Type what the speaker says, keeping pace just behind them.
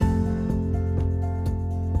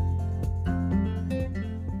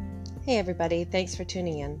Hey everybody, thanks for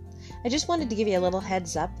tuning in. I just wanted to give you a little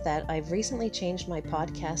heads up that I've recently changed my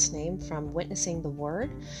podcast name from Witnessing the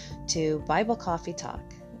Word to Bible Coffee Talk.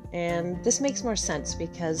 And this makes more sense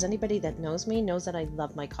because anybody that knows me knows that I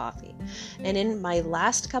love my coffee. And in my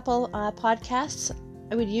last couple podcasts,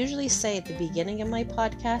 I would usually say at the beginning of my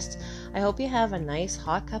podcast, I hope you have a nice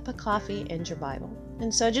hot cup of coffee and your Bible.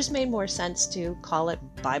 And so it just made more sense to call it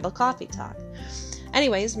Bible Coffee Talk.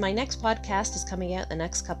 Anyways, my next podcast is coming out the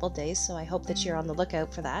next couple days, so I hope that you're on the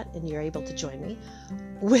lookout for that and you're able to join me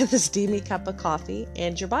with a steamy cup of coffee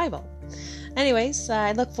and your Bible. Anyways,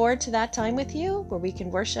 I look forward to that time with you where we can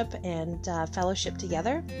worship and fellowship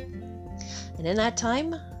together. And in that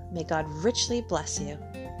time, may God richly bless you.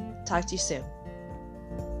 Talk to you soon.